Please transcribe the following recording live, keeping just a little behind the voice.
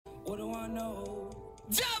What do I know?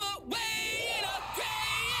 Java way in a gray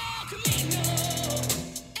El Camino.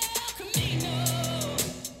 El Camino.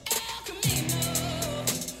 El Camino.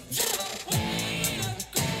 Java way in a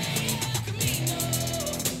gray El Camino.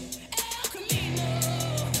 El Camino.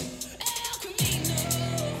 El Camino.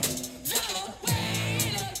 Java way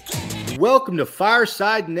in a gray. Welcome to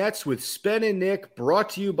Fireside Nets with Spen and Nick,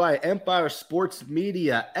 brought to you by Empire Sports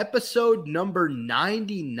Media, episode number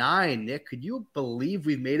 99. Nick, could you believe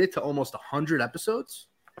we've made it to almost 100 episodes?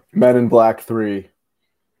 Men in Black 3.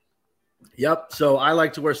 Yep. So I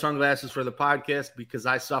like to wear sunglasses for the podcast because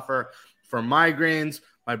I suffer from migraines.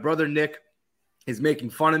 My brother Nick is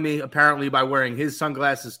making fun of me apparently by wearing his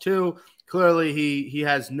sunglasses too. Clearly he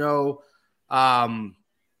has no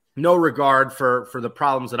regard for the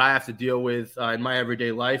problems that I have to deal with in my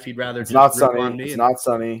everyday life. He'd rather It's not rip on sunny. me. It's not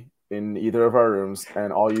sunny in either of our rooms,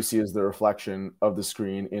 and all you see is the reflection of the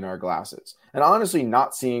screen in our glasses. And honestly,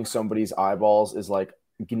 not seeing somebody's eyeballs is like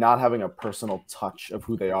not having a personal touch of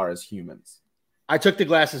who they are as humans. I took the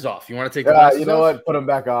glasses off. You want to take the glasses off? You know what? Put them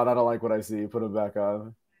back on. I don't like what I see. Put them back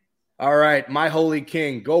on. All right, my holy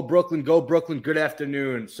king. Go Brooklyn, go Brooklyn. Good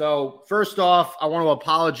afternoon. So first off, I want to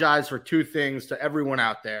apologize for two things to everyone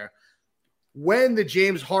out there. When the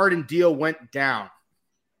James Harden deal went down,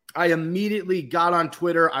 I immediately got on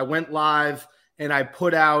Twitter. I went live and I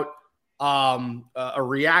put out a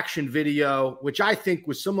reaction video, which I think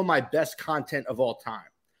was some of my best content of all time.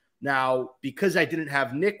 Now, because I didn't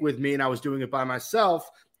have Nick with me and I was doing it by myself,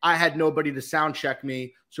 I had nobody to sound check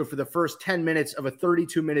me. So for the first 10 minutes of a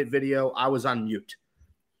 32-minute video, I was on mute.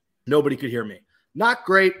 Nobody could hear me. Not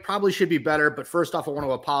great. Probably should be better. But first off, I want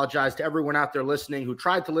to apologize to everyone out there listening who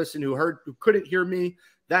tried to listen, who couldn't hear me.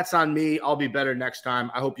 That's on me. I'll be better next time.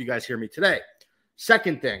 I hope you guys hear me today.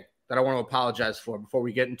 Second thing that I want to apologize for before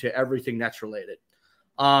we get into everything Nets related.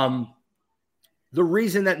 The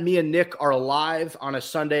reason that me and Nick are live on a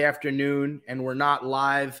Sunday afternoon and we're not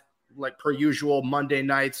live like per usual Monday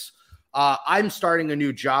nights, I'm starting a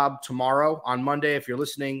new job tomorrow on Monday. If you're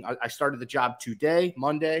listening, I started the job today,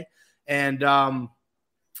 Monday. And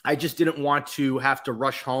I just didn't want to have to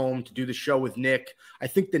rush home to do the show with Nick. I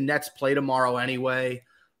think the Nets play tomorrow anyway.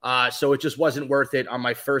 So it just wasn't worth it on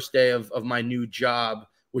my first day of my new job,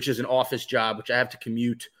 which is an office job, which I have to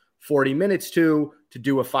commute 40 minutes to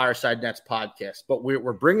do a Fireside Nets podcast. But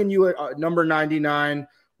we're bringing you a number 99.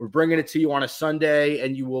 We're bringing it to you on a Sunday.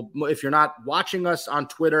 And you will, if you're not watching us on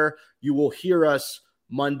Twitter, you will hear us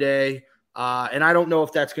Monday. And I don't know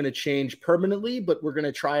if that's going to change permanently, but we're going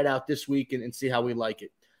to try it out this week and see how we like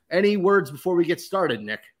it. Any words before we get started,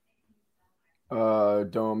 Nick? Are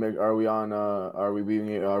we on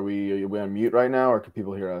mute right now, or can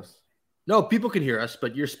people hear us? No, people can hear us,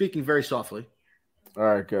 but you're speaking very softly. All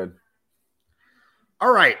right, good.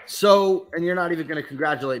 All right. So, and you're not even going to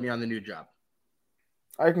congratulate me on the new job.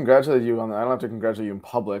 I congratulate you on that. I don't have to congratulate you in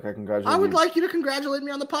public. I would like you to congratulate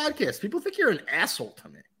me on the podcast. People think you're an asshole to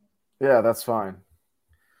me. Yeah, that's fine.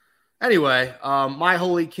 Anyway, my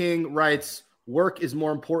holy king writes, work is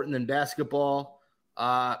more important than basketball.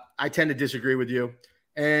 I tend to disagree with you.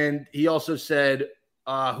 And he also said,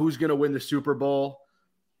 who's going to win the Super Bowl?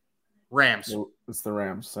 Rams. It's the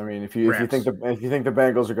Rams. I mean, if you think the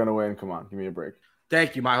Bengals are going to win, come on, give me a break.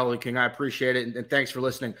 Thank you, my holy king. I appreciate it. And thanks for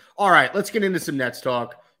listening. All right, let's get into some Nets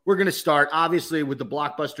talk. We're going to start, obviously, with the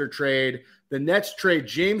blockbuster trade. The Nets trade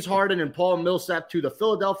James Harden and Paul Millsap to the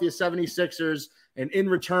Philadelphia 76ers. And in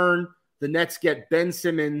return, the Nets get Ben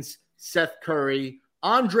Simmons, Seth Curry,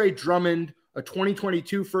 Andre Drummond, a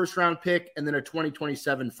 2022 first-round pick, and then a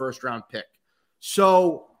 2027 first-round pick.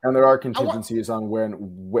 And there are contingencies on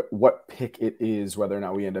what pick it is, whether or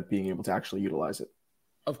not we end up being able to actually utilize it.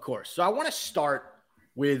 Of course. So I want to start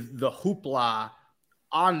with the hoopla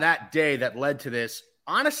on that day that led to this.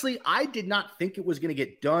 Honestly, I did not think it was going to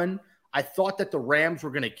get done. I thought that the Rams were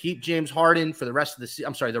going to keep James Harden for the rest of the season.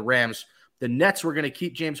 I'm sorry, the Rams. The Nets were going to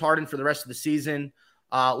keep James Harden for the rest of the season.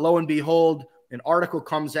 Lo and behold, an article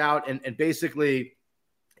comes out, and basically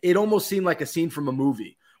it almost seemed like a scene from a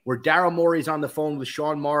movie where Daryl Morey's on the phone with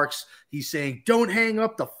Sean Marks. He's saying, don't hang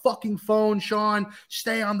up the fucking phone, Sean.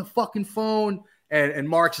 Stay on the fucking phone. And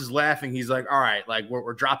Marks is laughing. He's like, all right, like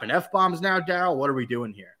we're dropping F-bombs now, Daryl. What are we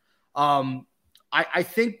doing here? I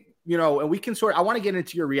think, and we can I want to get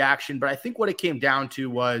into your reaction, but I think what it came down to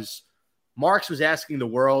was Marks was asking the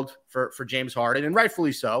world for James Harden, and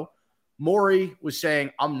rightfully so. Morey was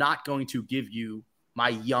saying, I'm not going to give you my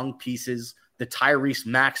young pieces, the Tyrese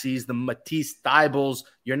Maxeys, the Matisse Thybulles.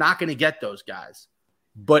 You're not going to get those guys.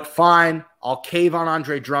 But fine, I'll cave on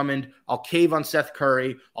Andre Drummond. I'll cave on Seth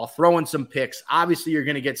Curry. I'll throw in some picks. Obviously, you're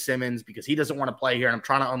going to get Simmons because he doesn't want to play here, and I'm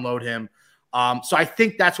trying to unload him. So I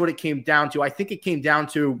think that's what it came down to. I think it came down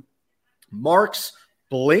to Marks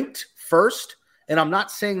blinked first. And I'm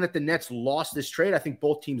not saying that the Nets lost this trade. I think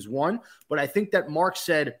both teams won. But I think that Marks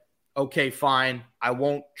said, okay, fine. I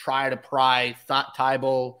won't try to pry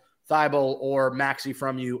Thibault or Maxey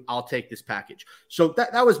from you. I'll take this package. So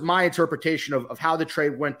that was my interpretation of how the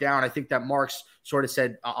trade went down. I think that Marks sort of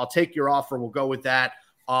said, I'll take your offer. We'll go with that.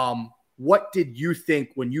 What did you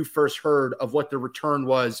think when you first heard of what the return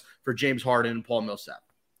was for James Harden and Paul Millsap?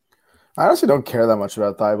 I honestly don't care that much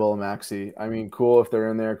about Thibault and Maxey. I mean, cool if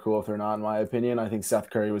they're in there, cool if they're not, in my opinion. I think Seth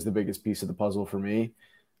Curry was the biggest piece of the puzzle for me.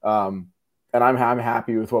 And I'm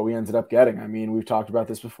happy with what we ended up getting. I mean, we've talked about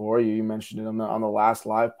this before. You mentioned it on the last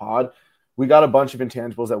live pod. We got a bunch of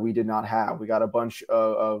intangibles that we did not have. We got a bunch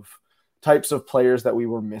of types of players that we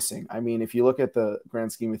were missing. I mean, if you look at the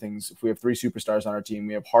grand scheme of things, if we have 3 superstars on our team,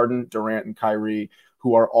 we have Harden, Durant, and Kyrie,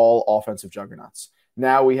 who are all offensive juggernauts.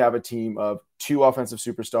 Now we have a team of 2 offensive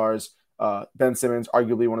superstars, Ben Simmons,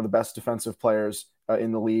 arguably one of the best defensive players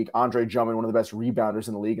in the league, Andre Drummond, one of the best rebounders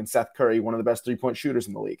in the league, and Seth Curry, one of the best 3-point shooters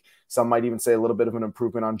in the league. Some might even say a little bit of an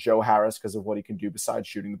improvement on Joe Harris because of what he can do besides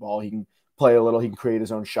shooting the ball. He can play a little, he can create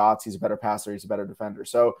his own shots. He's a better passer. He's a better defender.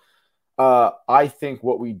 So I think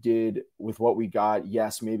what we did with what we got,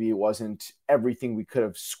 yes, maybe it wasn't everything we could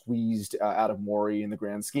have squeezed out of Morey in the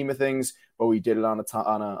grand scheme of things, but we did it on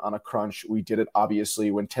a crunch. We did it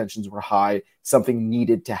obviously when tensions were high. Something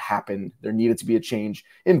needed to happen. There needed to be a change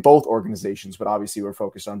in both organizations, but obviously we're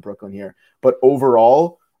focused on Brooklyn here. But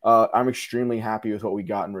overall, I'm extremely happy with what we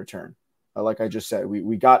got in return. Like I just said,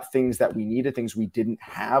 we got things that we needed, things we didn't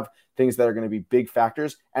have, things that are going to be big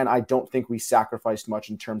factors. And I don't think we sacrificed much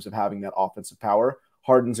in terms of having that offensive power.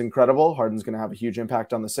 Harden's incredible. Harden's going to have a huge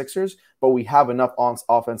impact on the Sixers, but we have enough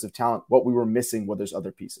offensive talent. What we were missing were those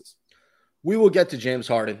other pieces. We will get to James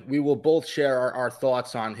Harden. We will both share our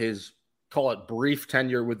thoughts on his, call it, brief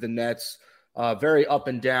tenure with the Nets. Very up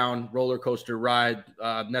and down roller coaster ride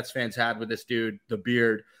Nets fans had with this dude, the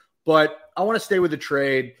beard. But I want to stay with the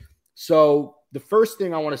trade. So the first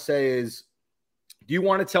thing I want to say is, do you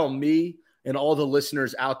want to tell me and all the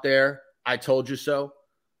listeners out there, I told you so?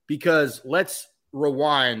 Because let's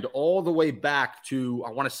rewind all the way back to,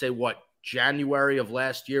 I want to say, January of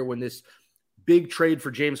last year when this big trade for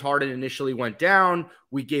James Harden initially went down.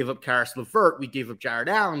 We gave up Karis LeVert. We gave up Jared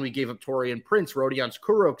Allen. We gave up Taurean Prince, Rodions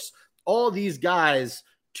Kurucs, all these guys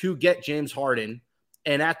to get James Harden.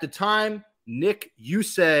 And at the time, Nick, you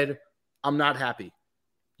said, I'm not happy.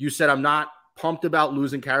 You said, I'm not pumped about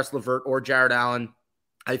losing Karis LeVert or Jared Allen.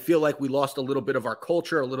 I feel like we lost a little bit of our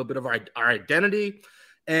culture, a little bit of our identity.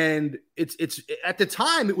 And it's at the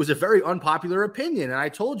time, it was a very unpopular opinion. And I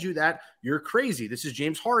told you that you're crazy. This is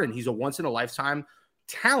James Harden. He's a once in a lifetime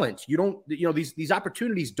talent. These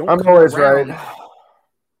opportunities don't come around. Right.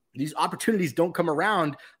 These opportunities don't come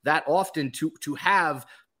around that often to have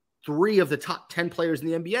 3 of the top 10 players in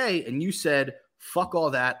the NBA. And you said, fuck all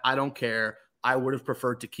that. I don't care. I would have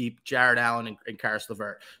preferred to keep Jared Allen and Karis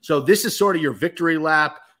LeVert. So this is sort of your victory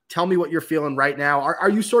lap. Tell me what you're feeling right now.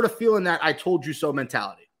 Are you sort of feeling that I told you so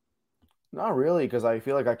mentality? Not really, because I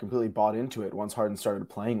feel like I completely bought into it once Harden started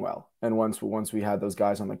playing well. And once we had those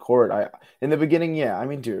guys on the court, in the beginning, yeah. I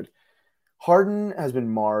mean, dude, Harden has been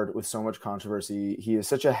marred with so much controversy. He is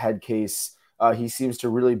such a head case. He seems to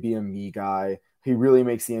really be a me guy. He really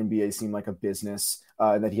makes the NBA seem like a business,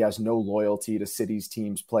 and that he has no loyalty to cities,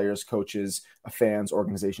 teams, players, coaches, fans,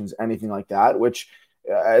 organizations, anything like that, which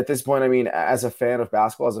at this point, I mean, as a fan of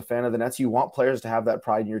basketball, as a fan of the Nets, you want players to have that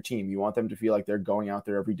pride in your team. You want them to feel like they're going out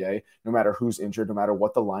there every day, no matter who's injured, no matter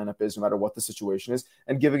what the lineup is, no matter what the situation is,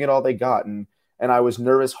 and giving it all they got. And I was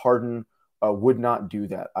nervous Harden would not do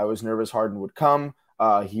that. I was nervous Harden would come.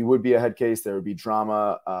 He would be a head case. There would be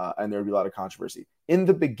drama, and there would be a lot of controversy. In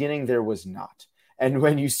the beginning, there was not. And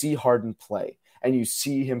when you see Harden play and you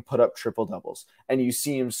see him put up triple doubles and you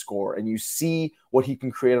see him score and you see what he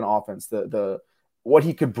can create on offense, what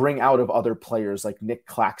he could bring out of other players like Nick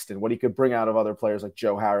Claxton, what he could bring out of other players like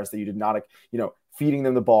Joe Harris that you did not, feeding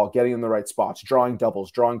them the ball, getting them the right spots, drawing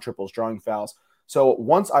doubles, drawing triples, drawing fouls. So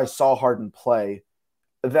once I saw Harden play,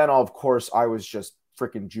 then of course I was just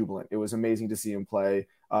freaking jubilant. It was amazing to see him play.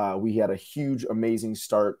 We had a huge, amazing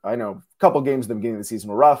start. I know a couple games at the beginning of the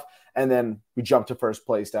season were rough, and then we jumped to first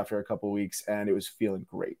place after a couple of weeks, and it was feeling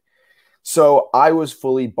great. So I was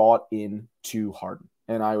fully bought into Harden,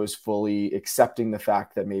 and I was fully accepting the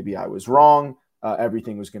fact that maybe I was wrong.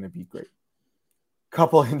 Everything was going to be great.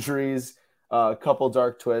 Couple injuries, a couple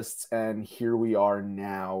dark twists, and here we are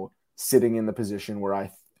now sitting in the position where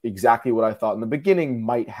exactly what I thought in the beginning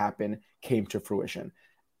might happen came to fruition.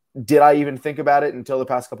 Did I even think about it until the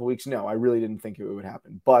past couple of weeks? No, I really didn't think it would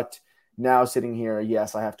happen. But now sitting here,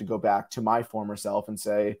 yes, I have to go back to my former self and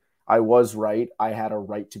say, I was right. I had a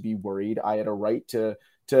right to be worried. I had a right to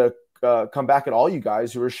come back at all you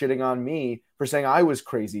guys who were shitting on me for saying I was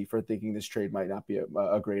crazy for thinking this trade might not be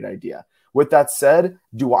a great idea. With that said,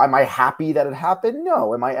 am I happy that it happened?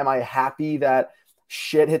 No. Am I happy that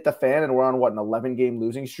shit hit the fan and we're on an 11-game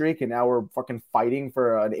losing streak and now we're fucking fighting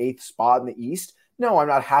for an 8th spot in the East? No, I'm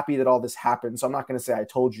not happy that all this happened. So I'm not going to say I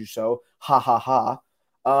told you so. Ha ha ha.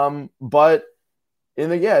 But in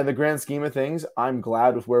the grand scheme of things, I'm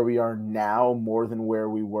glad with where we are now more than where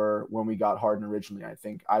we were when we got Harden originally. I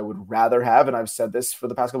think I would rather have, and I've said this for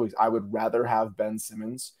the past couple weeks, I would rather have Ben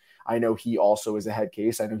Simmons. I know he also is a head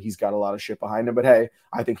case. I know he's got a lot of shit behind him, but hey,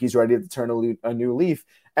 I think he's ready to turn a new leaf.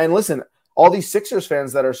 And listen, all these Sixers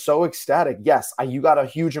fans that are so ecstatic, yes, you got a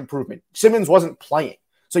huge improvement. Simmons wasn't playing.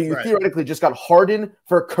 So you theoretically just got Harden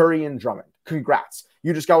for Curry and Drummond. Congrats.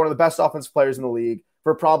 You just got one of the best offensive players in the league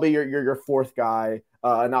for probably your fourth guy,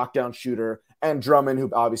 a knockdown shooter, and Drummond, who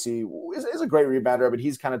obviously is a great rebounder, but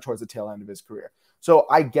he's kind of towards the tail end of his career. So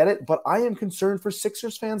I get it, but I am concerned for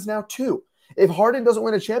Sixers fans now too. If Harden doesn't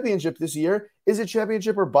win a championship this year, is it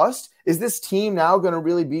championship or bust? Is this team now going to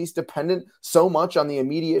really be dependent so much on the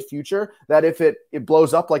immediate future that if it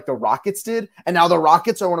blows up like the Rockets did, and now the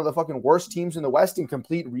Rockets are one of the fucking worst teams in the West in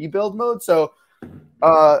complete rebuild mode? So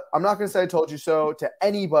I'm not going to say I told you so to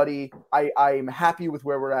anybody. I'm happy with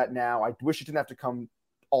where we're at now. I wish it didn't have to come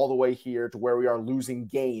all the way here to where we are losing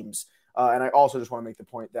games. And I also just want to make the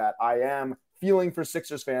point that I am feeling for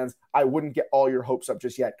Sixers fans. I wouldn't get all your hopes up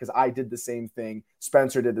just yet because I did the same thing.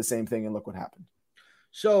 Spencer did the same thing, and look what happened.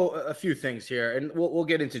 So a few things here, and we'll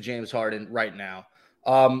get into James Harden right now.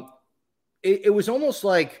 It was almost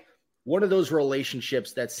like one of those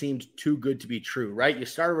relationships that seemed too good to be true, right? You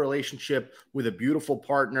start a relationship with a beautiful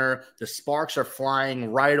partner. The sparks are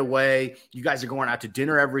flying right away. You guys are going out to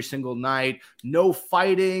dinner every single night. No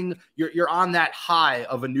fighting. You're on that high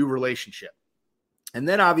of a new relationship. And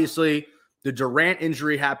then obviously the Durant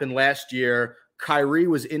injury happened last year. Kyrie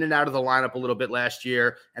was in and out of the lineup a little bit last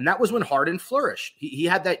year, and that was when Harden flourished. He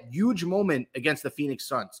had that huge moment against the Phoenix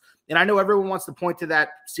Suns. And I know everyone wants to point to that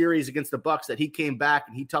series against the Bucks that he came back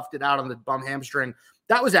and he toughed it out on the bum hamstring.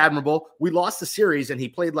 That was admirable. We lost the series, and he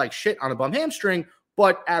played like shit on a bum hamstring,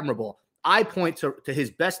 but admirable. I point to his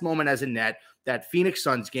best moment as a net, that Phoenix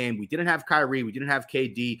Suns game. We didn't have Kyrie. We didn't have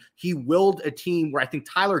KD. He willed a team where I think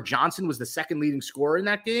Tyler Johnson was the second leading scorer in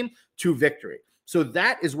that game to victory. So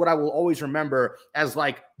that is what I will always remember as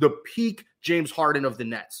like the peak James Harden of the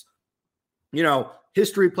Nets. You know,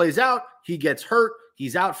 history plays out. He gets hurt.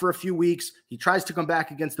 He's out for a few weeks. He tries to come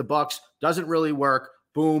back against the Bucks. Doesn't really work.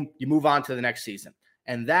 Boom. You move on to the next season.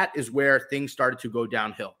 And that is where things started to go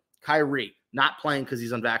downhill. Kyrie not playing because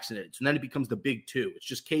he's unvaccinated. So then it becomes the big two. It's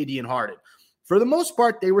just KD and Harden. For the most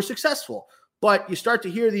part, they were successful. But you start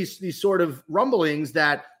to hear these sort of rumblings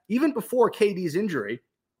that even before KD's injury,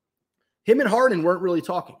 him and Harden weren't really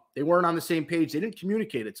talking. They weren't on the same page. They didn't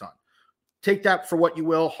communicate a ton. Take that for what you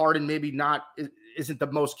will. Harden maybe isn't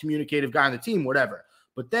the most communicative guy on the team, whatever.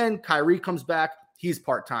 But then Kyrie comes back. He's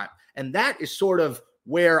part-time. And that is sort of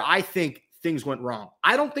where I think things went wrong.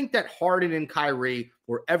 I don't think that Harden and Kyrie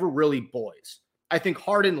were ever really boys. I think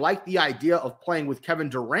Harden liked the idea of playing with Kevin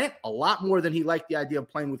Durant a lot more than he liked the idea of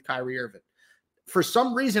playing with Kyrie Irving. For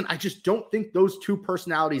some reason, I just don't think those two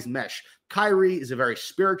personalities mesh. Kyrie is a very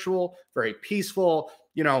spiritual, very peaceful,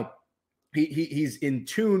 you know, he's in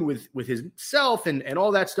tune with himself and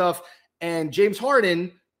all that stuff. And James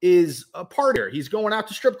Harden is a partier. He's going out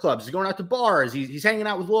to strip clubs. He's going out to bars. He's hanging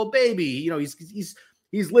out with Lil Baby. You know, he's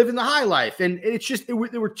living the high life. And it's just, there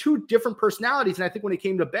were two different personalities. And I think when it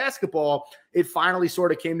came to basketball, it finally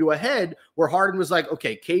sort of came to a head where Harden was like,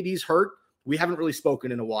 okay, KD's hurt. We haven't really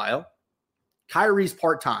spoken in a while. Kyrie's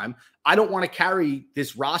part-time. I don't want to carry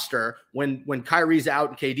this roster when Kyrie's out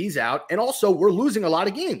and KD's out. And also we're losing a lot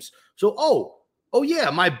of games. So, oh yeah,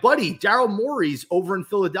 my buddy Daryl Morey's over in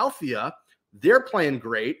Philadelphia. They're playing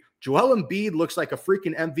great. Joel Embiid looks like a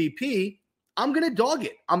freaking MVP. I'm going to dog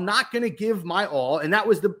it. I'm not going to give my all. And that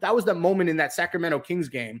was the moment in that Sacramento Kings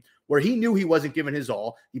game where he knew he wasn't giving his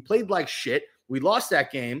all. He played like shit. We lost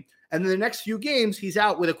that game. And then the next few games, he's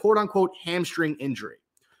out with a quote unquote hamstring injury.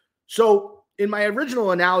 So in my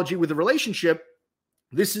original analogy with the relationship,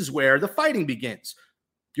 this is where the fighting begins.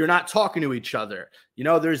 You're not talking to each other. You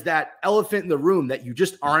know, there's that elephant in the room that you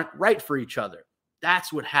just aren't right for each other.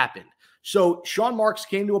 That's what happened. So Sean Marks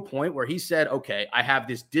came to a point where he said, okay, I have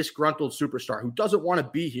this disgruntled superstar who doesn't want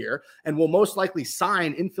to be here and will most likely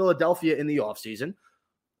sign in Philadelphia in the offseason.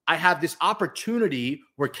 I have this opportunity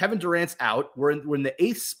where Kevin Durant's out. We're in the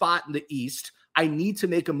 8th spot in the East. I need to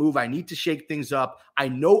make a move. I need to shake things up. I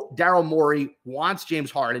know Daryl Morey wants James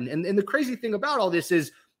Harden. And the crazy thing about all this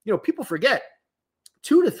is, people forget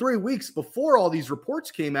 2 to 3 weeks before all these reports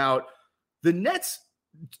came out, the Nets,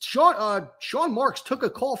 Sean Marks took a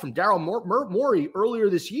call from Daryl Morey earlier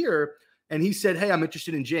this year, and he said, "Hey, I'm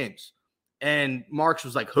interested in James." And Marks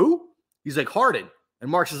was like, "Who?" He's like, "Harden." And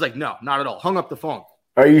Marks is like, "No, not at all." Hung up the phone.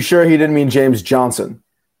 Are you sure he didn't mean James Johnson?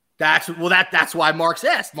 That's why Marks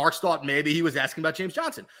asked. Marks thought maybe he was asking about James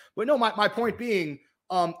Johnson. But no, my point being,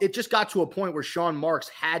 it just got to a point where Sean Marks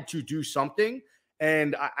had to do something.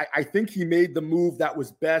 And I think he made the move that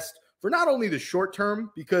was best for not only the short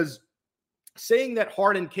term, because saying that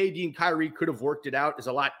Harden, KD, and Kyrie could have worked it out is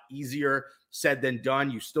a lot easier said than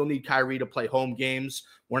done. You still need Kyrie to play home games.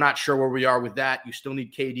 We're not sure where we are with that. You still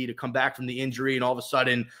need KD to come back from the injury, and all of a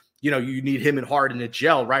sudden, you need him and Harden to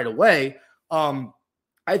gel right away.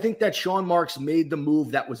 I think that Sean Marks made the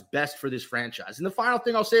move that was best for this franchise. And the final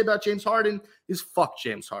thing I'll say about James Harden is fuck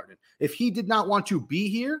James Harden. If he did not want to be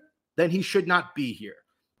here, then he should not be here.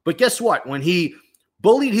 But guess what? When he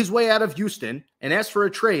bullied his way out of Houston and asked for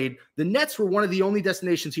a trade, the Nets were one of the only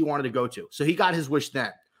destinations he wanted to go to. So he got his wish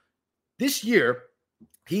then. This year,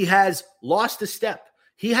 he has lost a step.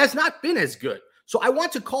 He has not been as good. So I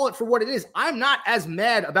want to call it for what it is. I'm not as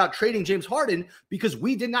mad about trading James Harden because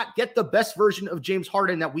we did not get the best version of James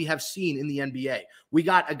Harden that we have seen in the NBA. We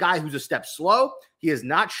got a guy who's a step slow. He is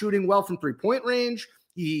not shooting well from three-point range.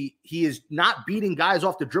 He is not beating guys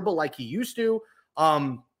off the dribble like he used to.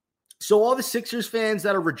 So all the Sixers fans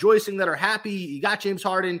that are rejoicing, that are happy, you got James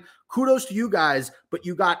Harden, kudos to you guys, but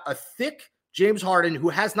you got a thick James Harden who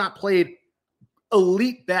has not played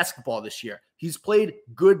elite basketball this year. He's played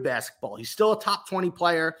good basketball. He's still a top 20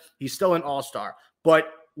 player. He's still an all-star.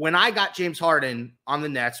 But when I got James Harden on the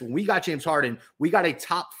Nets, when we got James Harden, we got a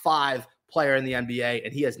top 5 player in the NBA,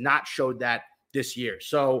 and he has not showed that this year.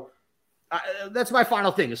 So that's my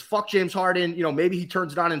final thing is fuck James Harden. Maybe he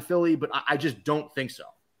turns it on in Philly, but I just don't think so.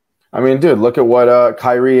 I mean, dude, look at what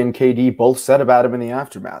Kyrie and KD both said about him in the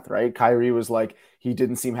aftermath, right? Kyrie was like, he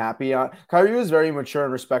didn't seem happy. Kyrie was very mature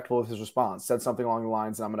and respectful with his response, said something along the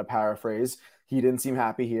lines, and I'm going to paraphrase, he didn't seem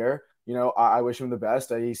happy here. I wish him the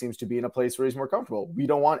best. He seems to be in a place where he's more comfortable. We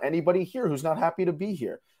don't want anybody here who's not happy to be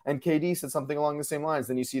here. And KD said something along the same lines.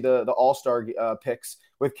 Then you see the all-star picks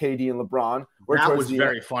with KD and LeBron. That was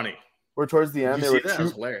very funny. Where towards the end, there were two. That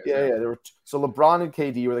was hilarious. Yeah. So LeBron and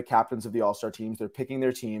KD were the captains of the All-Star teams. They're picking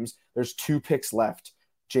their teams. There's 2 picks left,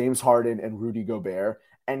 James Harden and Rudy Gobert.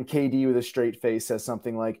 And KD with a straight face says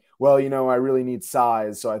something like, well, I really need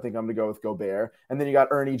size, so I think I'm going to go with Gobert. And then you got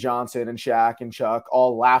Ernie Johnson and Shaq and Chuck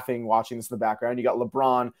all laughing, watching this in the background. You got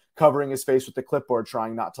LeBron covering his face with the clipboard,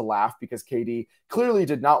 trying not to laugh because KD clearly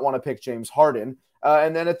did not want to pick James Harden.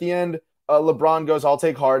 And then at the end, LeBron goes, I'll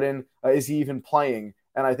take Harden. Is he even playing?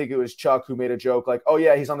 And I think it was Chuck who made a joke like, oh,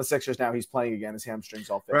 yeah, he's on the Sixers now. He's playing again. His hamstring's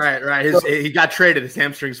all fixed. Right. He got traded. His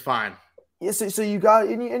hamstring's fine. Yeah, so you got –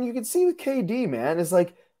 and you can see with KD, man, it's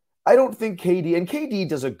like I don't think KD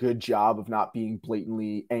does a good job of not being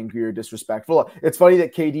blatantly angry or disrespectful. It's funny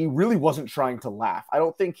that KD really wasn't trying to laugh. I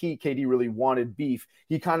don't think KD really wanted beef.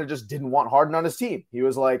 He kind of just didn't want Harden on his team. He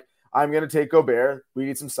was like, I'm going to take Gobert. We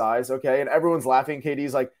need some size, okay? And everyone's laughing.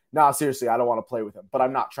 KD's like, nah, seriously, I don't want to play with him. But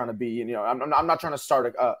I'm not trying to be, I'm not trying to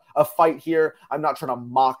start a fight here. I'm not trying to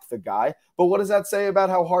mock the guy. But what does that say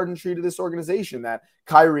about how Harden treated this organization? That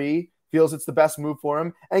Kyrie feels it's the best move for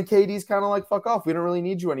him, and KD's kind of like, fuck off. We don't really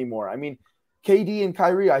need you anymore. I mean, KD and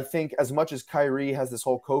Kyrie, I think as much as Kyrie has this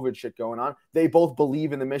whole COVID shit going on, they both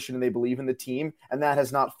believe in the mission and they believe in the team, and that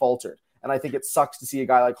has not faltered. And I think it sucks to see a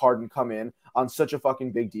guy like Harden come in on such a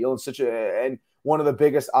fucking big deal and one of the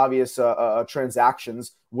biggest obvious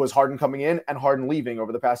transactions was Harden coming in and Harden leaving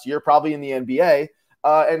over the past year, probably in the NBA.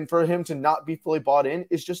 And for him to not be fully bought in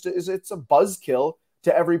it's a buzzkill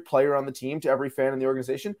to every player on the team, to every fan in the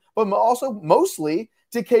organization, but also mostly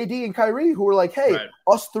to KD and Kyrie, who were like, hey, right,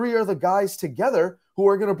 us 3 are the guys together who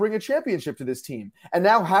are going to bring a championship to this team. And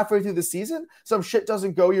now halfway through the season, some shit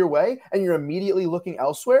doesn't go your way and you're immediately looking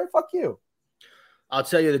elsewhere. Fuck you. I'll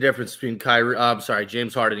tell you the difference between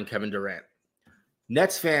James Harden and Kevin Durant.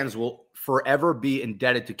 Nets fans will forever be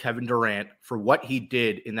indebted to Kevin Durant for what he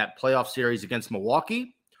did in that playoff series against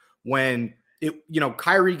Milwaukee when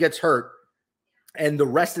Kyrie gets hurt and the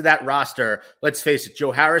rest of that roster, let's face it,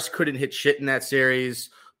 Joe Harris couldn't hit shit in that series.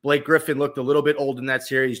 Blake Griffin looked a little bit old in that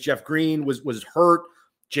series. Jeff Green was hurt.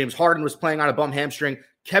 James Harden was playing on a bum hamstring.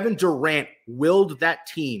 Kevin Durant willed that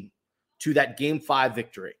team to that Game 5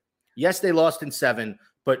 victory. Yes, they lost in 7,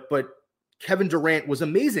 but Kevin Durant was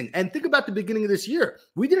amazing. And think about the beginning of this year.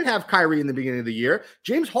 We didn't have Kyrie in the beginning of the year.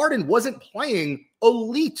 James Harden wasn't playing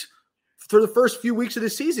elite for the first few weeks of the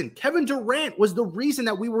season. Kevin Durant was the reason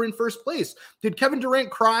that we were in first place. Did Kevin Durant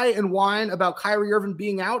cry and whine about Kyrie Irving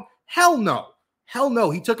being out? Hell no. Hell no.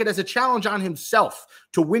 He took it as a challenge on himself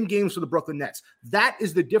to win games for the Brooklyn Nets. That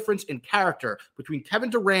is the difference in character between Kevin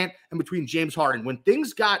Durant and between James Harden. When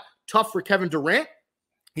things got tough for Kevin Durant,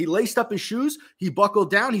 he laced up his shoes, he buckled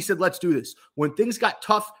down, he said, let's do this. When things got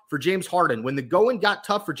tough for James Harden, when the going got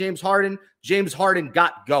tough for James Harden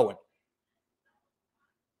got going.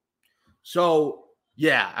 So,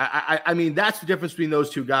 yeah, I mean, that's the difference between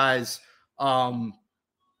those two guys. My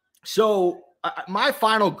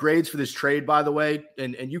final grades for this trade, by the way,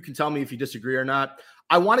 and you can tell me if you disagree or not,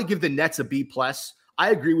 I want to give the Nets a B+.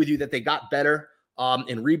 I agree with you that they got better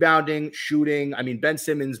in rebounding, shooting. I mean, Ben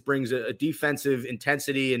Simmons brings a defensive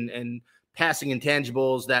intensity and passing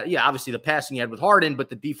intangibles that, yeah, obviously the passing you had with Harden, but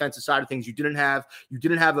the defensive side of things you didn't have. You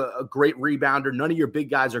didn't have a great rebounder. None of your big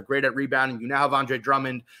guys are great at rebounding. You now have Andre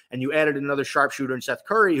Drummond, and you added another sharpshooter in Seth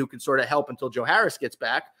Curry who can sort of help until Joe Harris gets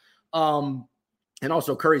back. And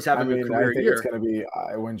also Curry's having a career I think year. It's going to be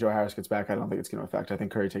when Joe Harris gets back. I don't think it's going to affect. I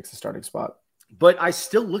think Curry takes the starting spot. But I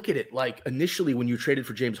still look at it like initially when you traded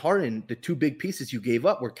for James Harden, the two big pieces you gave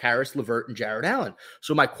up were Caris LeVert and Jared Allen.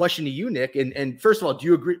 So my question to you, Nick, and first of all, do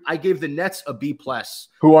you agree? I gave the Nets a B+.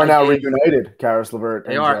 Who are now reunited, Caris LeVert.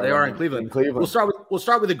 They are in Cleveland. We'll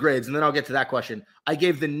start with the grades, and then I'll get to that question. I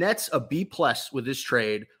gave the Nets a B+ with this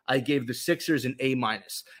trade. I gave the Sixers an A-.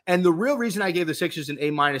 And the real reason I gave the Sixers an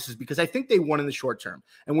A- is because I think they won in the short term.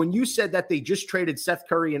 And when you said that they just traded Seth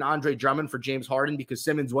Curry and Andre Drummond for James Harden because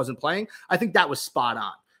Simmons wasn't playing, I think that was spot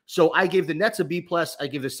on. So I gave the Nets a B+. I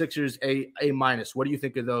gave the Sixers a A-. What do you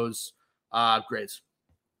think of those grades?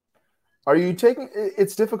 Are you taking –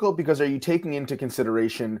 it's difficult because are you taking into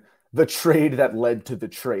consideration the trade that led to the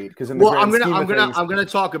trade? Because I'm gonna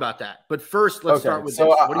talk about that. But first, let's start with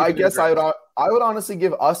so this. I guess I would honestly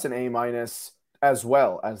give us an A- as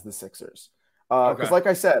well as the Sixers. Because like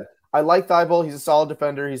I said, I like Thibault. He's a solid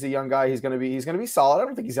defender. He's a young guy. He's gonna be solid. I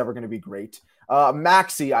don't think he's ever gonna be great.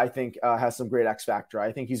 Maxey, I think, has some great X factor.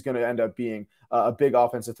 I think he's gonna end up being a big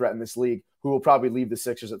offensive threat in this league, who will probably leave the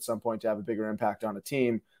Sixers at some point to have a bigger impact on a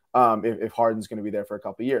team. If Harden's going to be there for a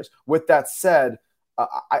couple of years. With that said,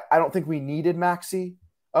 I don't think we needed Maxey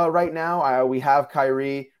right now. We have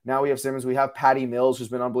Kyrie. Now we have Simmons. We have Patty Mills, who's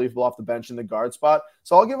been unbelievable off the bench in the guard spot.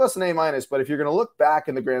 So I'll give us an A-. But if you're going to look back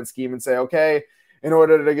in the grand scheme and say, okay, in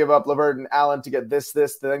order to give up LeVert and Allen to get this, to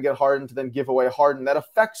then get Harden, to then give away Harden, that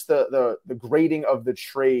affects the grading of the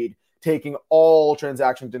trade, taking all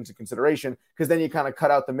transactions into consideration, because then you kind of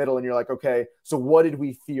cut out the middle and you're like, okay, so what did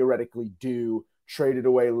we theoretically do? Traded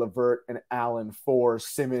away LeVert and Allen for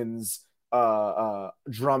Simmons,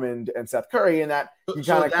 Drummond, and Seth Curry, and that you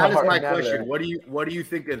kind of that is my question. What do you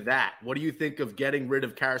think of that? What do you think of getting rid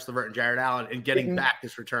of Caris LeVert and Jared Allen and getting back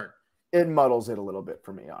this return? It muddles it a little bit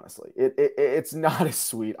for me, honestly. It's not as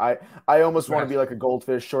sweet. I almost want to be like a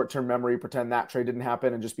goldfish, short-term memory, pretend that trade didn't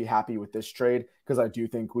happen, and just be happy with this trade, because I do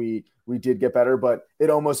think we did get better. But it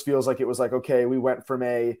almost feels like it was like, okay, we went from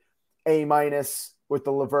A- with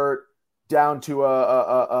the LeVert down to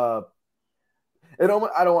I'm not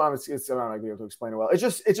gonna be able to explain it well. It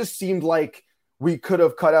just seemed like we could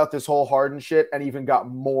have cut out this whole Harden shit and even got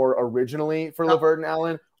more originally for LeVert and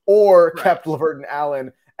Allen, or kept LeVert and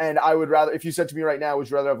Allen. And I would rather, if you said to me right now, would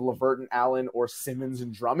you rather have LeVert and Allen or Simmons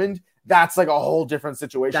and Drummond? That's like a whole different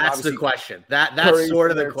situation. That's obviously, the question. That's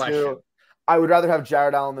sort of the question. Too. I would rather have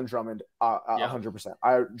Jared Allen than Drummond,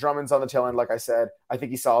 100%. Drummond's on the tail end, like I said. I think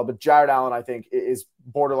he's solid, but Jared Allen, I think, is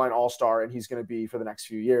borderline all-star, and he's going to be for the next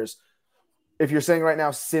few years. If you're saying right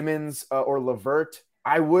now Simmons or LeVert,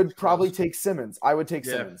 I would probably take Simmons. I would take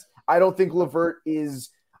Simmons. I don't think LeVert is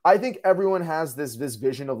 – I think everyone has this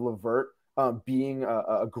vision of LeVert being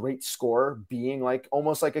a great scorer, being like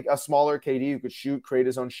almost like a smaller KD who could shoot, create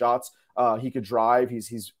his own shots. He could drive.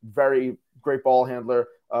 He's very great ball handler.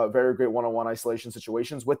 Very great one-on-one isolation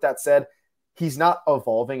situations. With that said, he's not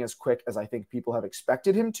evolving as quick as I think people have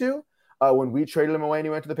expected him to. When we traded him away and he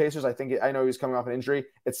went to the Pacers, I know he was coming off an injury.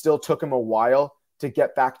 It still took him a while to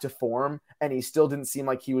get back to form, and he still didn't seem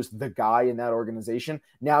like he was the guy in that organization.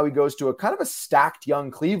 Now he goes to a kind of a stacked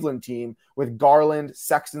young Cleveland team with Garland.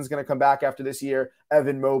 Sexton's going to come back after this year,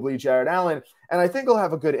 Evan Mobley, Jared Allen, and I think he'll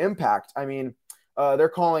have a good impact. I mean, they're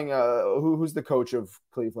calling who's the coach of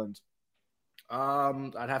Cleveland?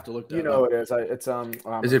 I'd have to look that up. You know it is.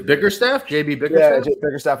 Is it Bickerstaff? JB Bickerstaff? Yeah,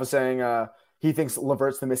 Bickerstaff was saying he thinks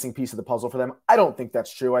LeVert's the missing piece of the puzzle for them. I don't think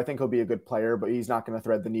that's true. I think he'll be a good player, but he's not going to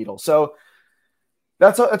thread the needle. So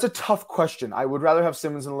that's a tough question. I would rather have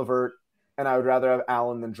Simmons and LeVert, and I would rather have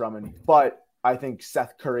Allen than Drummond. But I think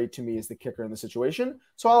Seth Curry, to me, is the kicker in the situation.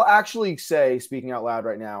 So I'll actually say, speaking out loud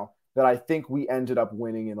right now, that I think we ended up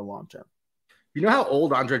winning in the long term. You know how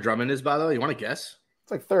old Andre Drummond is, by the way? You want to guess?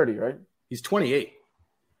 It's like 30, right? He's 28.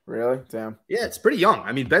 Really? Damn. Yeah, it's pretty young.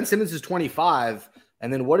 I mean, Ben Simmons is 25.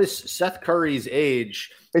 And then what is Seth Curry's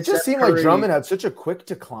age? It just Seth seemed Curry, like Drummond had such a quick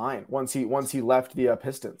decline once he left the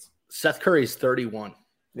Pistons. Seth Curry's 31.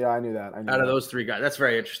 Yeah, I knew that. Out of those three guys. That's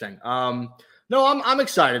very interesting. No, I'm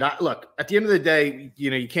excited. Look, at the end of the day,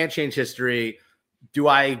 you can't change history. Do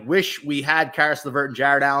I wish we had Karis LeVert and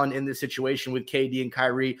Jared Allen in this situation with KD and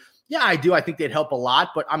Kyrie? Yeah, I do. I think they'd help a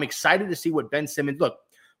lot, but I'm excited to see what Ben Simmons. Look,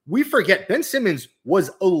 we forget Ben Simmons was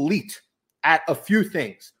elite at a few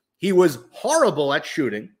things. He was horrible at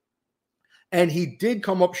shooting, and he did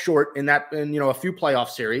come up short in a few playoff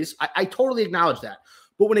series. I totally acknowledge that.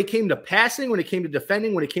 But when it came to passing, when it came to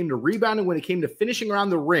defending, when it came to rebounding, when it came to finishing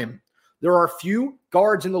around the rim, there are few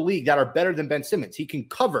guards in the league that are better than Ben Simmons. He can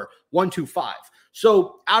cover 1, 2, 5.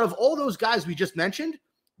 So out of all those guys we just mentioned,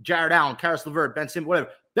 Jared Allen, Karis LeVert, Ben Simmons, whatever,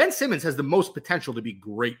 Ben Simmons has the most potential to be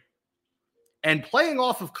great. And playing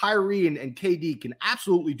off of Kyrie and KD can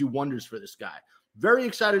absolutely do wonders for this guy. Very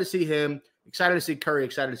excited to see him. Excited to see Curry.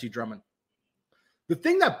 Excited to see Drummond. The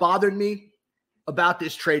thing that bothered me about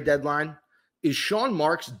this trade deadline is Sean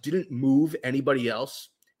Marks didn't move anybody else.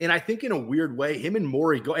 And I think in a weird way, him and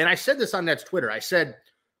Morey go. And I said this on Nets Twitter. I said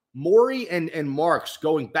Morey and Marks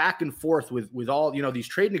going back and forth with all these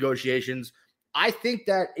trade negotiations. I think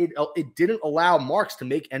that it didn't allow Marks to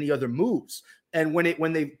make any other moves. And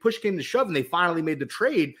when they push came to shove and they finally made the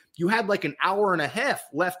trade, you had like an hour and a half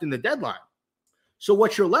left in the deadline. So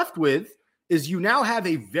what you're left with is you now have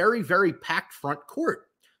a very, very packed front court.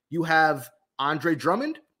 You have Andre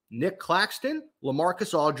Drummond, Nick Claxton,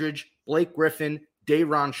 LaMarcus Aldridge, Blake Griffin,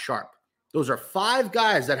 Day'Ron Sharpe. Those are 5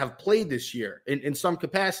 guys that have played this year in some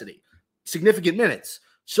capacity, significant minutes.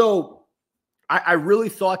 So I really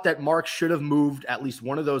thought that Mark should have moved at least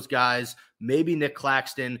one of those guys, maybe Nick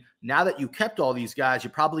Claxton. Now that you kept all these guys,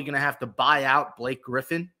 you're probably going to have to buy out Blake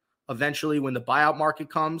Griffin eventually when the buyout market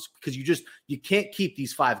comes, because you can't keep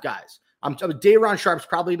these 5 guys. Day'Ron Sharpe's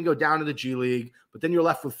probably going to go down to the G League, but then you're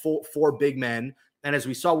left with four big men. And as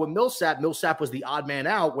we saw with Millsap was the odd man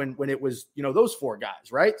out when it was, those 4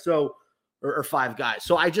 guys, right? So, or 5 guys.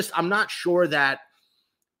 So I'm not sure that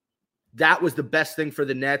was the best thing for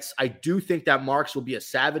the Nets. I do think that Marks will be a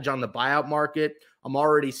savage on the buyout market. I'm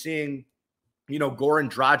already seeing, Goran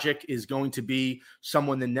Dragic is going to be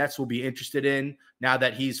someone the Nets will be interested in now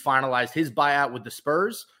that he's finalized his buyout with the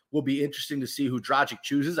Spurs. Will be interesting to see who Dragic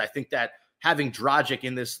chooses. I think that having Dragic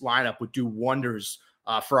in this lineup would do wonders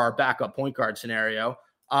for our backup point guard scenario.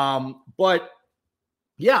 But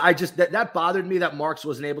yeah, that bothered me that Marks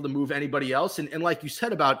wasn't able to move anybody else. And like you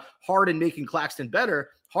said about Harden making Claxton better,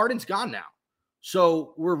 Harden's gone now.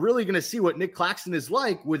 So we're really going to see what Nick Claxton is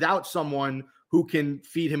like without someone who can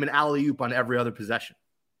feed him an alley-oop on every other possession.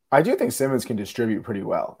 I do think Simmons can distribute pretty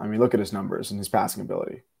well. I mean, look at his numbers and his passing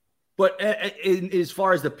ability. But as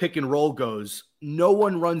far as the pick and roll goes, no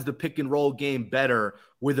one runs the pick and roll game better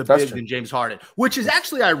with a big than James Harden, which is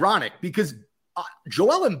actually ironic because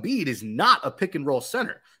Joel Embiid is not a pick and roll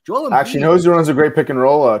center. Joel Embiid actually knows who runs a great pick and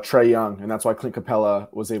roll, Trae Young, and that's why Clint Capella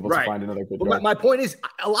was able to find another good guy. My point is,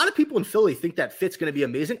 a lot of people in Philly think that fit's going to be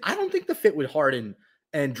amazing. I don't think the fit with Harden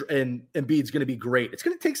and Embiid's going to be great. It's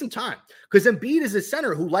going to take some time because Embiid is a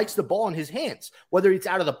center who likes the ball in his hands, whether it's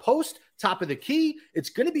out of the post, top of the key. It's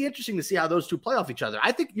going to be interesting to see how those two play off each other.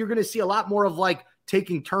 I think you're going to see a lot more of like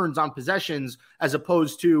taking turns on possessions as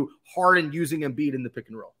opposed to Harden using Embiid in the pick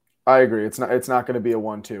and roll. I agree. It's not going to be a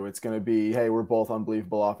 1-2. It's going to be, hey, we're both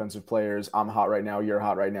unbelievable offensive players. I'm hot right now. You're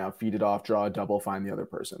hot right now. Feed it off, draw a double, find the other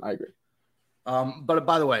person. I agree. But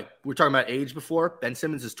by the way, we were talking about age before. Ben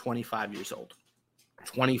Simmons is 25 years old.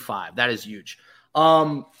 25. That is huge.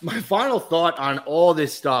 My final thought on all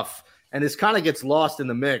this stuff, and this kind of gets lost in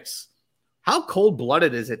the mix. How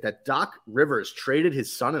cold-blooded is it that Doc Rivers traded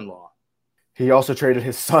his son-in-law? He also traded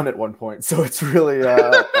his son at one point, so it's really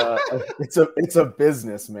it's a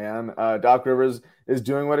business, man. Doc Rivers is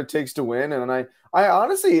doing what it takes to win, and I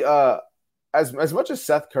honestly, as much as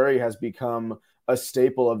Seth Curry has become a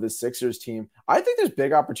staple of the Sixers team, I think there's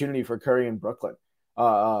big opportunity for Curry in Brooklyn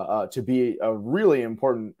to be a really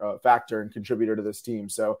important factor and contributor to this team.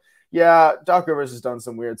 So yeah, Doc Rivers has done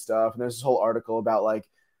some weird stuff, and there's this whole article about like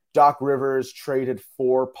Doc Rivers traded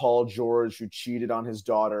for Paul George, who cheated on his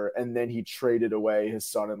daughter, and then he traded away his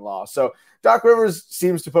son-in-law. So Doc Rivers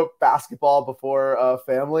seems to put basketball before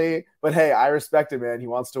family, but hey, I respect him, man. He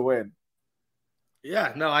wants to win.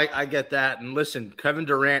 Yeah, no, I get that. And listen, Kevin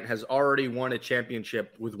Durant has already won a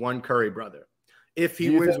championship with one Curry brother. If he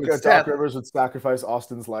wins with Steph, Doc Rivers would sacrifice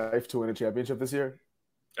Austin's life to win a championship this year?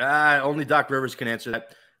 Only Doc Rivers can answer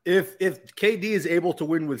that. If KD is able to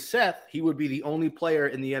win with Seth, he would be the only player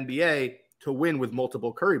in the NBA to win with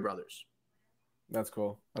multiple Curry brothers. That's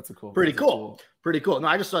cool. That's Pretty cool. Pretty cool. No,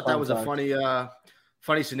 I just thought that was fact. a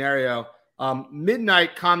funny scenario.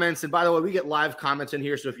 Midnight comments, and by the way, we get live comments in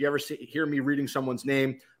here. So if you ever hear me reading someone's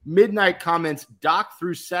name, Midnight comments, Doc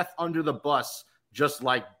threw Seth under the bus, just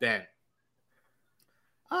like Ben.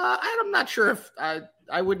 I'm not sure if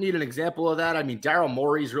I would need an example of that. I mean, Daryl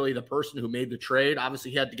Morey is really the person who made the trade.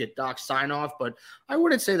 Obviously, he had to get Doc's sign off, but I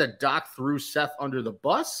wouldn't say that Doc threw Seth under the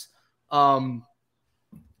bus.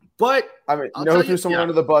 But I mean, who threw someone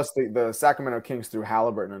under the bus? The Sacramento Kings threw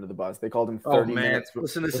Halliburton under the bus. They called him 30 minutes.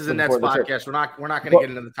 Listen, this is a Nets podcast. We're not going to get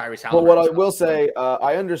into the Tyrese Halliburton. But what I will say,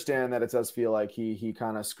 I understand that it does feel like he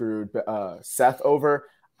kind of screwed Seth over.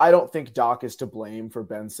 I don't think Doc is to blame for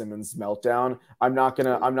Ben Simmons' meltdown. I'm not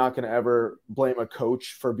gonna ever blame a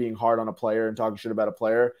coach for being hard on a player and talking shit about a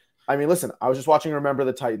player. I mean, listen, I was just watching Remember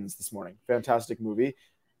the Titans this morning. Fantastic movie.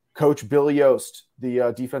 Coach Bill Yost,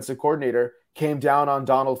 the defensive coordinator, came down on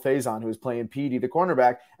Donald Faison, who was playing Petey, the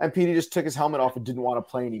cornerback, and Petey just took his helmet off and didn't want to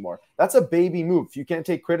play anymore. That's a baby move. If you can't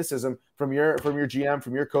take criticism from your GM,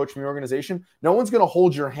 from your coach, from your organization, no one's going to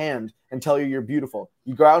hold your hand and tell you you're beautiful.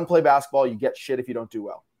 You go out and play basketball, you get shit if you don't do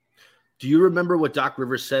well. Do you remember what Doc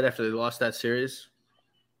Rivers said after they lost that series?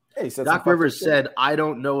 Hey, Doc Rivers said, I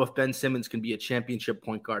don't know if Ben Simmons can be a championship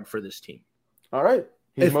point guard for this team. All right.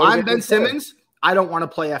 If I'm Ben Simmons, I don't want to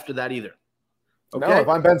play after that either. Okay? No, if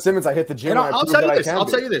I'm Ben Simmons, I hit the gym. And I'll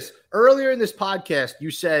tell you this. Earlier in this podcast,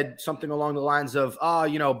 you said something along the lines of,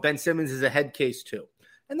 Ben Simmons is a head case too.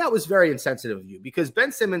 And that was very insensitive of you because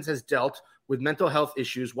Ben Simmons has dealt with mental health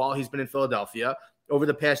issues while he's been in Philadelphia over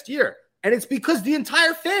the past year. And it's because the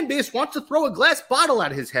entire fan base wants to throw a glass bottle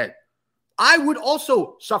at his head. I would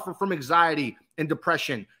also suffer from anxiety and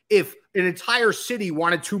depression if an entire city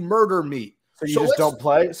wanted to murder me. So you just don't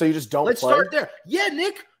play? Let's start there. Yeah,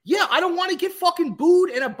 Nick. Yeah, I don't want to get fucking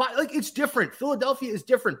booed and it's different. Philadelphia is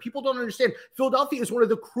different. People don't understand. Philadelphia is one of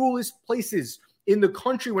the cruelest places in the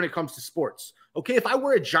country when it comes to sports. Okay, if I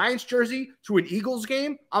wear a Giants jersey to an Eagles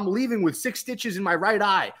game, I'm leaving with 6 stitches in my right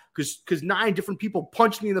eye because 9 different people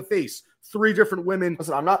punched me in the face. 3 different women.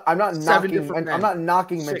 Listen, I'm not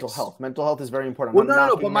knocking mental health. Mental health is very important.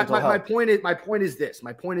 But my point is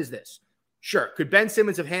this. Sure, could Ben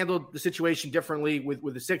Simmons have handled the situation differently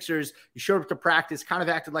with the Sixers? He showed up to practice, kind of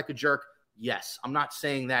acted like a jerk. Yes, I'm not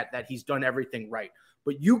saying that he's done everything right.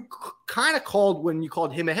 But you kind of called, when you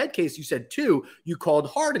called him a head case, you said 2, you called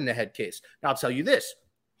Harden a head case. Now, I'll tell you this.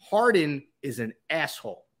 Harden is an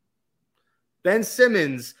asshole. Ben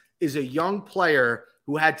Simmons is a young player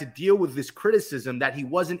who had to deal with this criticism that he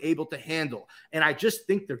wasn't able to handle. And I just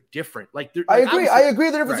think they're different. I agree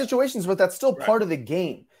they're different situations, but that's still part of the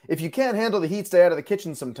game. If you can't handle the heat, stay out of the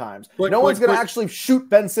kitchen sometimes. No one's going to actually shoot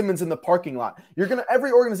Ben Simmons in the parking lot.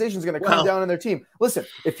 Every organization is going to come down on their team. Listen,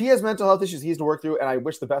 if he has mental health issues he has to work through, and I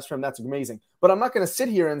wish the best for him, that's amazing. But I'm not going to sit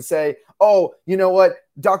here and say, oh, you know what?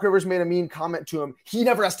 Doc Rivers made a mean comment to him. He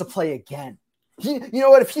never has to play again. You know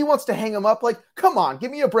what? If he wants to hang him up, come on, give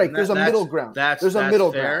me a break. There's a middle ground. There's a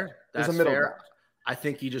middle ground. I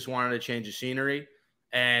think he just wanted to change the scenery.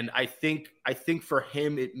 And I think for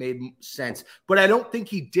him, it made sense. But I don't think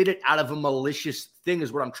he did it out of a malicious thing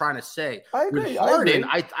is what I'm trying to say. I agree. With Harden,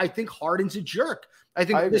 I think Harden's a jerk. I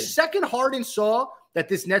think the second Harden saw that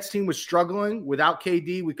this Nets team was struggling without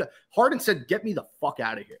KD, Harden said, get me the fuck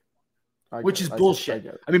out of here. Which is bullshit.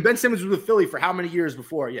 I mean, Ben Simmons was with Philly for how many years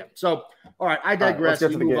before? Yeah. So, all right, I digress.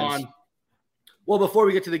 We move on. Well, before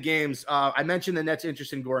we get to the games, I mentioned the Nets'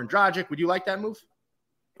 interest in Goran Dragic. Would you like that move?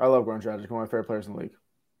 I love Goran Dragic. One of my favorite players in the league.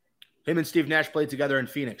 Him and Steve Nash played together in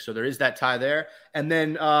Phoenix, so there is that tie there. And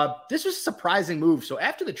then this was a surprising move. So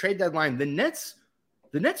after the trade deadline, the Nets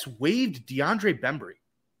waived DeAndre Bembry,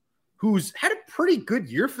 who's had a pretty good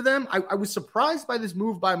year for them. I was surprised by this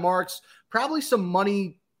move by Marks. Probably some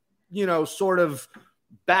money, sort of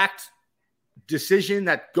backed decision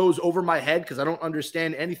that goes over my head because I don't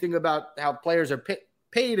understand anything about how players are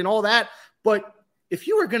paid and all that. But if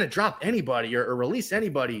you were going to drop anybody or release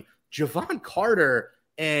anybody, Javon Carter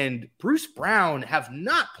and Bruce Brown have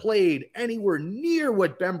not played anywhere near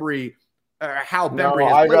what Bembry or how Bembry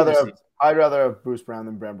has played. I'd rather have Bruce Brown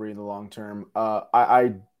than Bembry in the long term.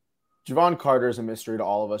 Javon Carter is a mystery to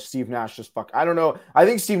all of us. Steve Nash I don't know. I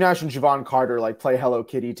think Steve Nash and Javon Carter play Hello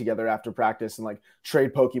Kitty together after practice and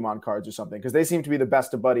trade Pokemon cards or something because they seem to be the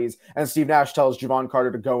best of buddies. And Steve Nash tells Javon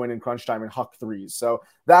Carter to go in crunch time and huck threes. So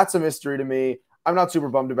that's a mystery to me. I'm not super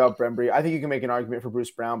bummed about Bembry. I think you can make an argument for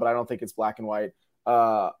Bruce Brown, but I don't think it's black and white.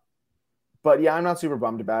 But yeah, I'm not super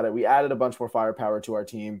bummed about it. We added a bunch more firepower to our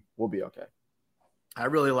team. We'll be okay. I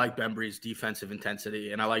really like Bembry's defensive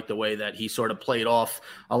intensity, and I like the way that he sort of played off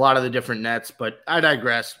a lot of the different Nets. But I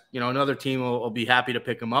digress. Another team will be happy to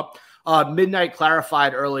pick him up. Midnight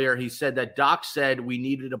clarified earlier. He said that Doc said we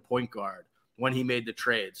needed a point guard when he made the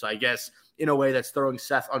trade. So I guess in a way that's throwing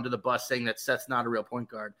Seth under the bus, saying that Seth's not a real point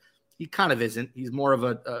guard. He kind of isn't. He's more of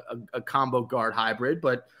a combo guard hybrid,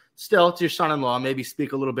 but still, it's your son-in-law. Maybe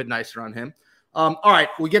speak a little bit nicer on him. All right,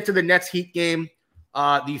 we get to the Nets Heat game.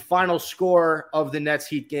 The final score of the Nets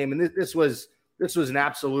Heat game, and this was an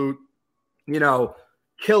absolute,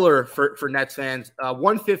 killer for Nets fans.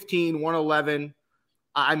 115, 111.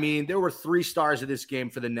 I mean, there were 3 stars of this game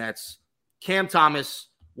for the Nets. Cam Thomas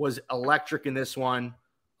was electric in this one.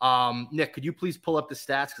 Nick, could you please pull up the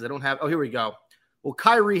stats? Because I don't have – oh, here we go. Well,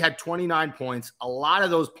 Kyrie had 29 points. A lot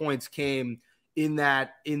of those points came in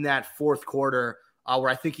that fourth quarter where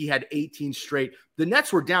I think he had 18 straight. The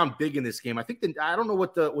Nets were down big in this game. I think I don't know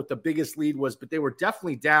what the biggest lead was, but they were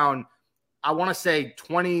definitely down, I want to say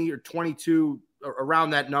 20 or 22,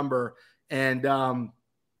 around that number. And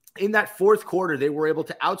in that fourth quarter, they were able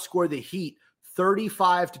to outscore the Heat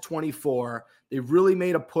 35-24. They really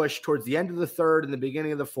made a push towards the end of the third and the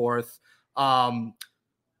beginning of the fourth. Cam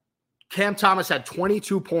Thomas had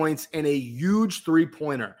 22 points and a huge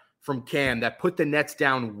three-pointer from Cam that put the Nets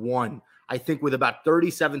down 1, I think, with about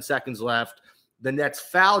 37 seconds left. The Nets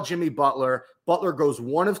foul Jimmy Butler. Butler goes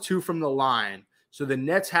 1 of 2 from the line. So the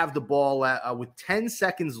Nets have the ball with 10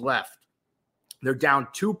 seconds left. They're down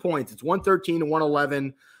 2 points. It's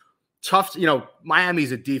 113-111. Tough,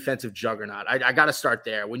 Miami's a defensive juggernaut. I got to start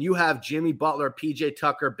there. When you have Jimmy Butler, PJ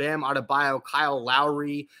Tucker, Bam Adebayo, Kyle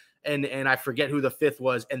Lowry, and I forget who the fifth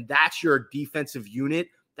was, and that's your defensive unit,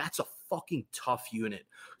 that's a fucking tough unit.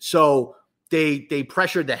 So they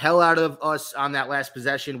pressured the hell out of us on that last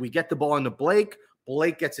possession. We get the ball into Blake.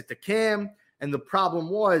 Blake gets it to Cam. And the problem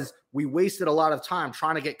was we wasted a lot of time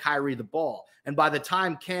trying to get Kyrie the ball. And by the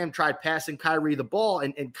time Cam tried passing Kyrie the ball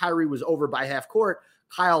and Kyrie was over by half court,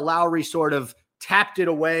 Kyle Lowry sort of tapped it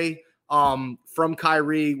away from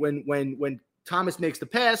Kyrie. When Thomas makes the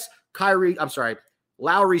pass,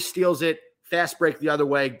 Lowry steals it, fast break the other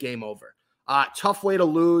way, game over. Tough way to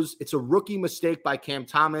lose. It's a rookie mistake by Cam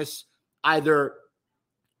Thomas. Either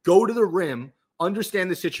go to the rim,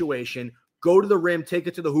 understand the situation, go to the rim, take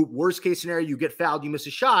it to the hoop. Worst case scenario, you get fouled, you miss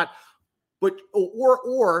a shot,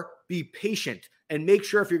 or be patient and make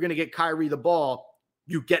sure if you're going to get Kyrie the ball,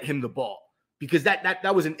 you get him the ball. Because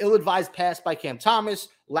that was an ill-advised pass by Cam Thomas.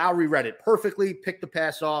 Lowry read it perfectly, picked the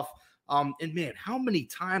pass off. And man, how many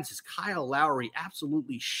times has Kyle Lowry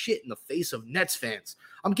absolutely shit in the face of Nets fans?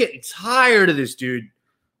 I'm getting tired of this dude.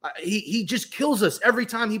 He just kills us every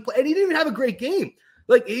time he plays. And he didn't even have a great game.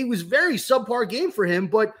 Like, he was very subpar game for him,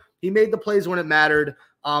 but he made the plays when it mattered.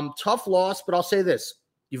 Tough loss, but I'll say this.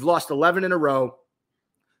 You've lost 11 in a row.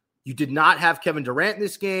 You did not have Kevin Durant in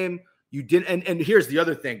this game. You didn't. And here's the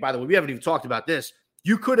other thing, by the way, we haven't even talked about this.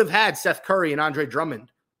 You could have had Seth Curry and Andre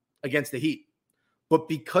Drummond against the Heat. But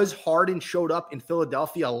because Harden showed up in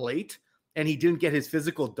Philadelphia late and he didn't get his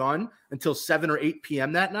physical done until 7 or 8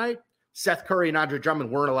 p.m. that night, Seth Curry and Andre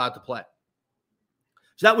Drummond weren't allowed to play.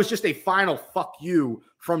 So that was just a final fuck you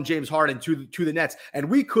from James Harden to the Nets. And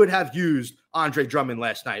we could have used Andre Drummond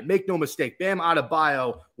last night. Make no mistake. Bam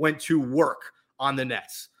Adebayo went to work on the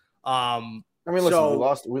Nets. Listen,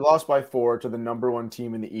 we lost by 4 to the number 1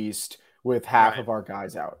 team in the East with half of our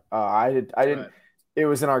guys out. I didn't. Right. It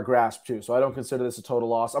was in our grasp too, so I don't consider this a total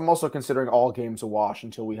loss. I'm also considering all games a wash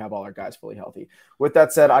until we have all our guys fully healthy. With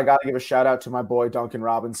that said, I got to give a shout out to my boy Duncan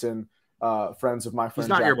Robinson, friends of my friend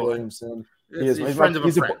Jack Williamson. He's my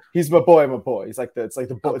boy. I'm a boy. He's like it's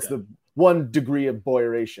the 1 degree of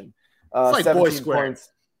boyeration. It's like 17 boy square.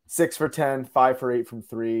 Points, 6 for 10, 5 for 8 from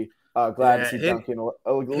 3. Glad to see Duncan.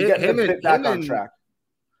 We'll get him back on track.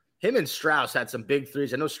 Him and Strauss had some big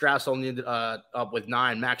threes. I know Strauss only ended up with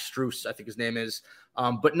 9. Max Strus, I think his name is.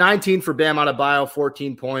 But 19 for Bam Adebayo,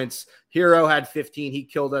 14 points. Hero had 15. He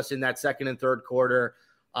killed us in that second and third quarter.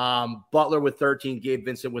 Butler with 13. Gabe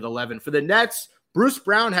Vincent with 11. For the Nets, Bruce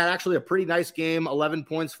Brown had actually a pretty nice game, 11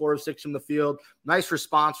 points, 4 of 6 from the field. Nice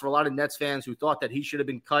response for a lot of Nets fans who thought that he should have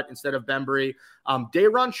been cut instead of Bembry.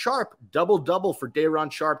 Day'Ron Sharpe, double-double for Day'Ron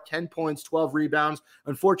Sharpe, 10 points, 12 rebounds.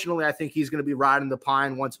 Unfortunately, I think he's going to be riding the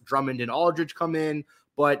pine once Drummond and Aldridge come in,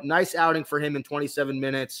 but nice outing for him in 27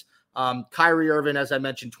 minutes. Kyrie Irving, as I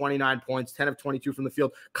mentioned, 29 points, 10 of 22 from the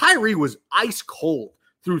field. Kyrie was ice cold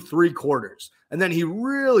through 3 quarters, and then he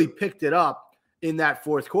really picked it up in that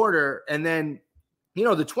fourth quarter, and then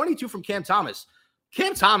the 22 from Cam Thomas.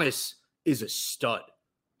 Cam Thomas is a stud.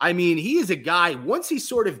 I mean, he is a guy, once he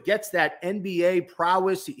sort of gets that NBA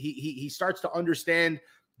prowess, he starts to understand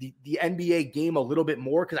the NBA game a little bit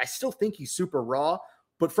more because I still think he's super raw.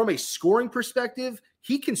 But from a scoring perspective,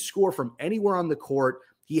 he can score from anywhere on the court.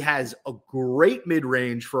 He has a great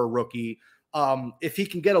mid-range for a rookie. If he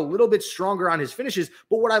can get a little bit stronger on his finishes.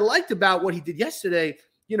 But what I liked about what he did yesterday,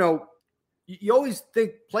 you always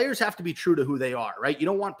think players have to be true to who they are, right? You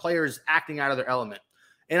don't want players acting out of their element.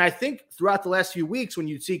 And I think throughout the last few weeks, when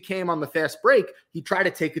you'd see Cam on the fast break, he tried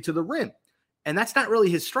to take it to the rim. And that's not really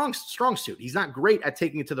his strong suit. He's not great at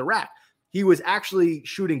taking it to the rack. He was actually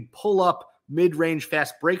shooting pull-up, mid-range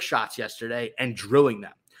fast break shots yesterday and drilling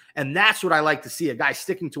them. And that's what I like to see, a guy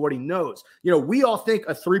sticking to what he knows. We all think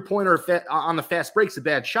a three-pointer on the fast break is a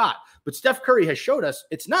bad shot. But Steph Curry has showed us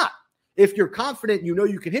it's not. If you're confident,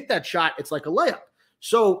 you can hit that shot, it's like a layup.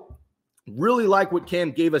 So really like what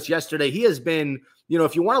Cam gave us yesterday. He has been,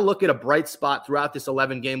 if you want to look at a bright spot throughout this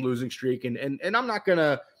 11-game losing streak, and I'm not going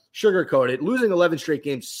to sugarcoat it, losing 11 straight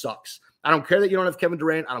games sucks. I don't care that you don't have Kevin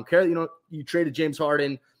Durant. I don't care that you traded James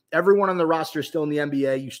Harden. Everyone on the roster is still in the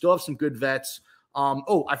NBA. You still have some good vets.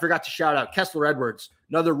 I forgot to shout out Kessler Edwards,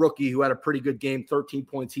 another rookie who had a pretty good game, 13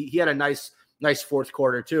 points. He had a nice fourth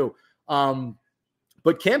quarter too.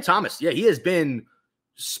 But Cam Thomas, he has been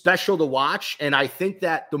special to watch. And I think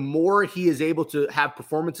that the more he is able to have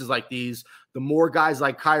performances like these, the more guys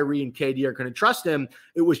like Kyrie and KD are going to trust him.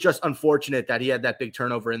 It was just unfortunate that he had that big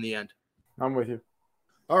turnover in the end. I'm with you.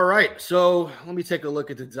 All right. So let me take a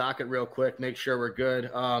look at the docket real quick, make sure we're good.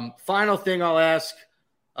 Final thing I'll ask,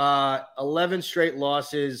 11 straight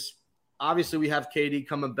losses. Obviously, we have KD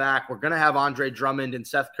coming back. We're going to have Andre Drummond and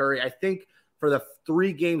Seth Curry. I think for the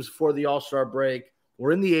 3 games before the All-Star break,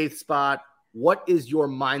 we're in the 8th spot. What is your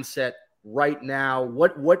mindset right now?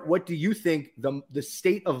 What do you think the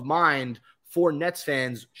state of mind for Nets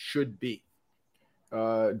fans should be?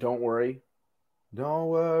 Don't worry. Don't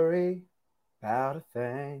worry about a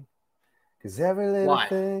thing. Because every little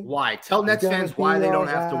thing. Why? Tell Nets fans why they don't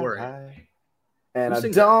have to worry. And I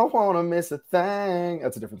don't want to miss a thing.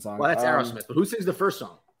 That's a different song. Well, that's Aerosmith. But who sings the first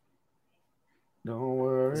song? Don't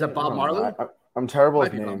worry. Is that Bob Marley? I'm terrible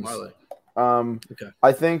with names. Okay.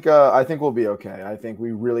 I think we'll be okay. I think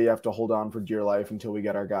we really have to hold on for dear life until we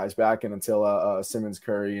get our guys back and until Simmons,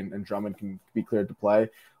 Curry, and Drummond can be cleared to play.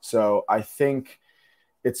 So I think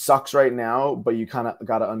it sucks right now, but you kind of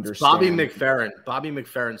got to understand. Bobby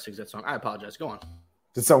McFerrin sings that song. I apologize. Go on.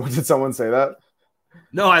 Did someone say that?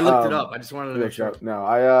 No, I looked it up. I just wanted to make sure. No,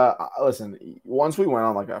 I listen. Once we went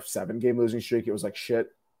on like a 7-game losing streak, it was like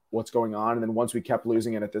shit. What's going on? And then once we kept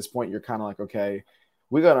losing, and at this point, you're kind of like, okay,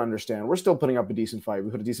 we got to understand. We're still putting up a decent fight.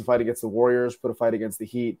 We put a decent fight against the Warriors. Put a fight against the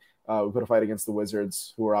Heat. We put a fight against the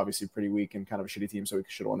Wizards, who are obviously pretty weak and kind of a shitty team. So we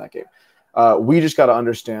should have won that game. We just got to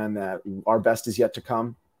understand that our best is yet to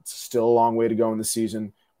come. It's still a long way to go in the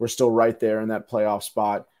season. We're still right there in that playoff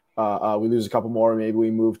spot. We lose a couple more, maybe we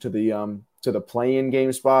move to the play-in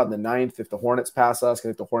game spot in the 9th. If the Hornets pass us, I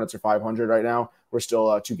think the Hornets are 500 right now. We're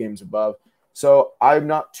still 2 games above. So I'm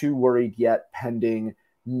not too worried yet, pending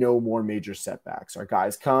no more major setbacks. Our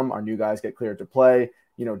guys come, our new guys get cleared to play.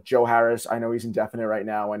 Joe Harris, I know he's indefinite right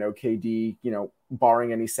now. I know KD,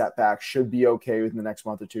 barring any setbacks, should be okay within the next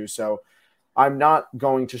month or two. So I'm not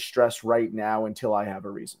going to stress right now until I have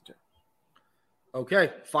a reason to.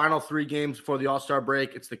 Okay, final 3 games before the All-Star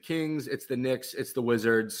break. It's the Kings, it's the Knicks, it's the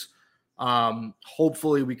Wizards.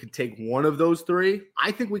 Hopefully we could take one of those 3.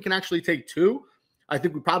 I think we can actually take 2. I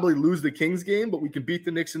think we probably lose the Kings game, but we can beat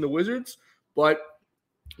the Knicks and the Wizards. But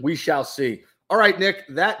we shall see. All right, Nick,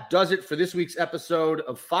 that does it for this week's episode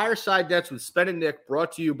of Fireside Nets with Spen and Nick,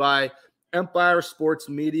 brought to you by Empire Sports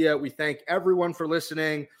Media. We thank everyone for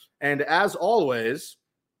listening. And as always,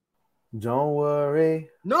 don't worry.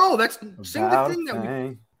 No, sing the thing that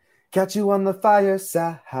we catch you on the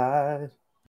fireside.